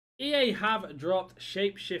EA have dropped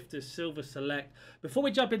Shapeshifters Silver Select. Before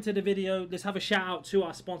we jump into the video, let's have a shout out to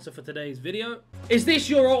our sponsor for today's video. Is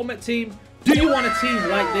this your ultimate team? Do you want a team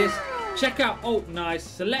like this? Check out NaNNiK,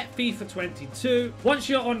 select FIFA 22. Once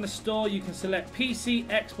you're on the store, you can select PC,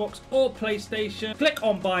 Xbox or PlayStation. Click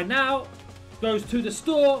on buy now. Goes to the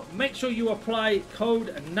store. Make sure you apply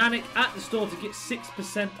code NaNNiK at the store to get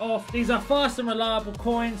 6% off. These are fast and reliable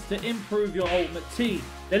coins to improve your ultimate team.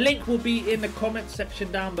 The link will be in the comment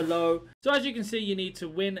section down below. So as you can see, you need to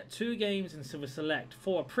win 2 games in Silver Select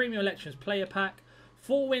for a Premium Elections player pack,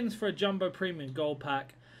 4 wins for a Jumbo Premium Gold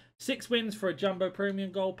pack, 6 wins for a Jumbo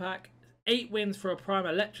Premium Gold pack, 8 wins for a Prime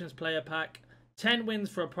Elections player pack, 10 wins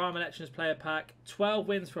for a Prime Elections player pack, 12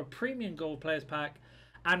 wins for a Premium Gold players pack,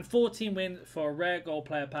 and 14 wins for a rare gold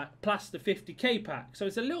player pack, plus the 50k pack. So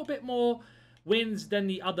it's a little bit more wins than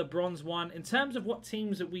the other bronze one. In terms of what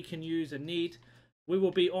teams that we can use and need, we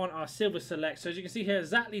will be on our Silver Select. So as you can see here,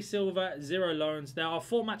 exactly silver, 0 loans. There are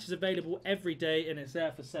 4 matches available every day, and it's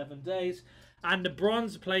there for 7 days. And the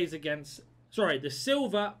bronze plays against, the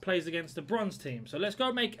silver plays against the bronze team. So let's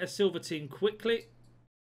go make a silver team quickly.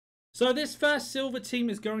 So this first silver team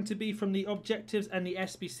is going to be from the objectives and the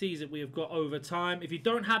SBCs that we have got over time. If you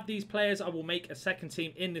don't have these players, I will make a second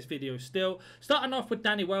team in this video still. Starting off with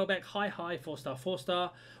Danny Welbeck, high, 4-star,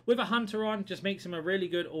 4-star. With a Hunter on, just makes him a really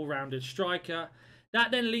good all-rounded striker. That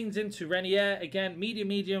then leans into Renier, again,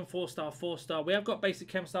 medium, 4-star, 4-star. We have got basic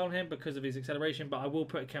chem style on him because of his acceleration, but I will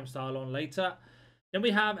put a chem style on later. Then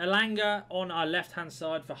we have Elanga on our left-hand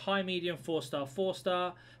side for high, medium, 4-star,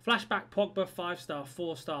 4-star. Flashback Pogba, 5-star,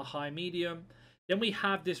 4-star, high, medium. Then we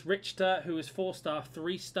have this Richter, who is 4-star,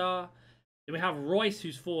 3-star. Then we have Royce,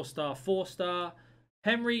 who's 4-star, 4-star.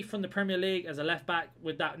 Henry from the Premier League as a left-back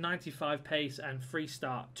with that 95 pace and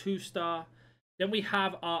 3-star, 2-star. Then we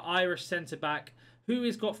have our Irish centre-back, who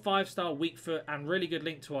has got 5-star weak foot and really good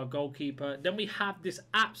link to our goalkeeper. Then we have this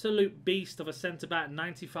absolute beast of a centre-back,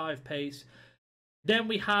 95 pace. Then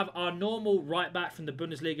we have our normal right back from the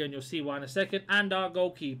Bundesliga, and you'll see why in a second, and our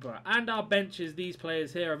goalkeeper. And our benches, these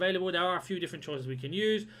players here are available. There are a few different choices we can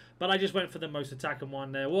use, but I just went for the most attacking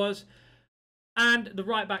one there was. And the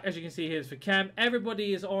right back, as you can see here, is for chem.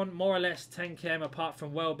 Everybody is on more or less 10 chem apart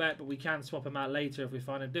from Welbeck, but we can swap him out later if we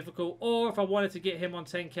find him difficult. Or if I wanted to get him on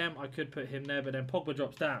 10 chem, I could put him there, but then Pogba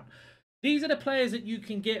drops down. These are the players that you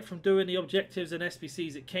can get from doing the objectives and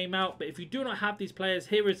SBCs that came out. But if you do not have these players,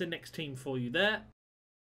 here is the next team for you there.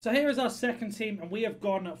 So here is our second team, and we have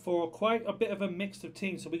gone for quite a bit of a mix of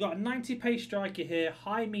teams. So we got a 90 pace striker here,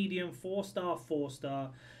 high, medium, 4-star,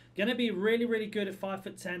 4-star. Going to be really good at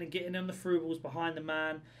 5'10" and getting on the through balls behind the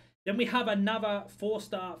man. Then we have another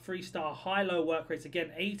 4-star, 3-star, high-low work rates.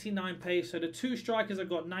 Again, 89 pace. So the 2 strikers have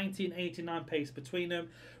got 90 and 89 pace between them.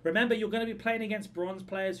 Remember, you're going to be playing against bronze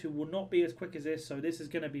players who will not be as quick as this. So this is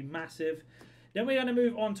going to be massive. Then we're going to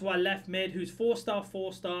move on to our left mid, who's 4-star,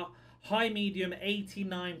 4-star. High, medium,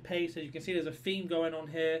 89 pace. As you can see, there's a theme going on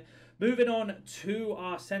here. Moving on to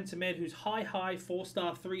our centre mid, who's high,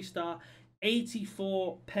 4-star, 3-star,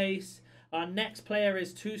 84 pace. Our next player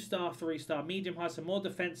is 2-star, 3-star, medium high, so more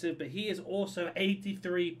defensive, but he is also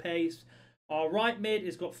 83 pace. Our right mid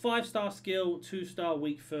has got 5-star skill, 2-star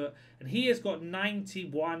weak foot, and he has got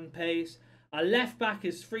 91 pace. Our left back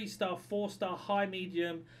is 3-star, 4-star, high,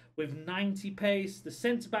 medium, with 90 pace. The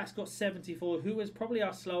centre back's got 74, who is probably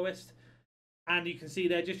our slowest. And you can see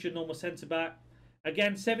there, just your normal centre back.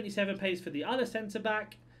 Again, 77 pace for the other centre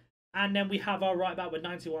back. And then we have our right back with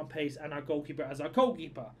 91 pace and our goalkeeper as our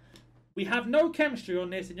goalkeeper. We have no chemistry on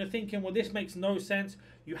this, and you're thinking, well, this makes no sense.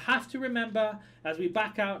 You have to remember, as we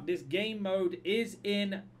back out, this game mode is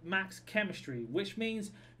in max chemistry, which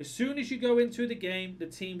means as soon as you go into the game, the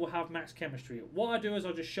team will have max chemistry. What I do is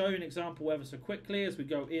I'll just show you an example ever so quickly as we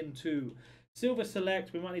go into Silver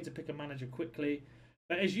Select. We might need to pick a manager quickly.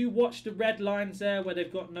 But as you watch the red lines there where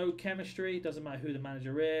they've got no chemistry, doesn't matter who the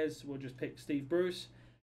manager is, we'll just pick Steve Bruce.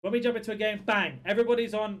 When we jump into a game, bang,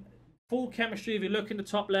 everybody's on full chemistry. If you look in the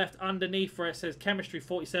top left, underneath where it says chemistry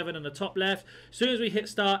 47 in the top left, as soon as we hit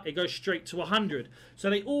start, it goes straight to 100. So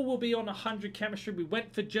they all will be on 100 chemistry. We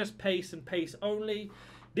went for just pace and pace only.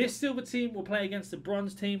 This silver team will play against the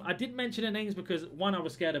bronze team. I didn't mention their names because 1, I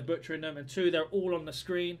was scared of butchering them, and 2, they're all on the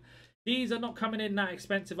screen. These are not coming in that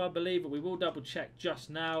expensive, I believe, but we will double check just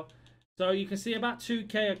now. So you can see about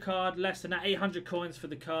 2k a card, less than that, 800 coins for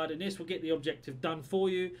the card, and this will get the objective done for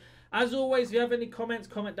you. As always, if you have any comments,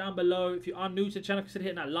 comment down below. If you are new to the channel, consider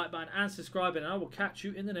hitting that like button and subscribing, and I will catch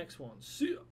you in the next one. See ya!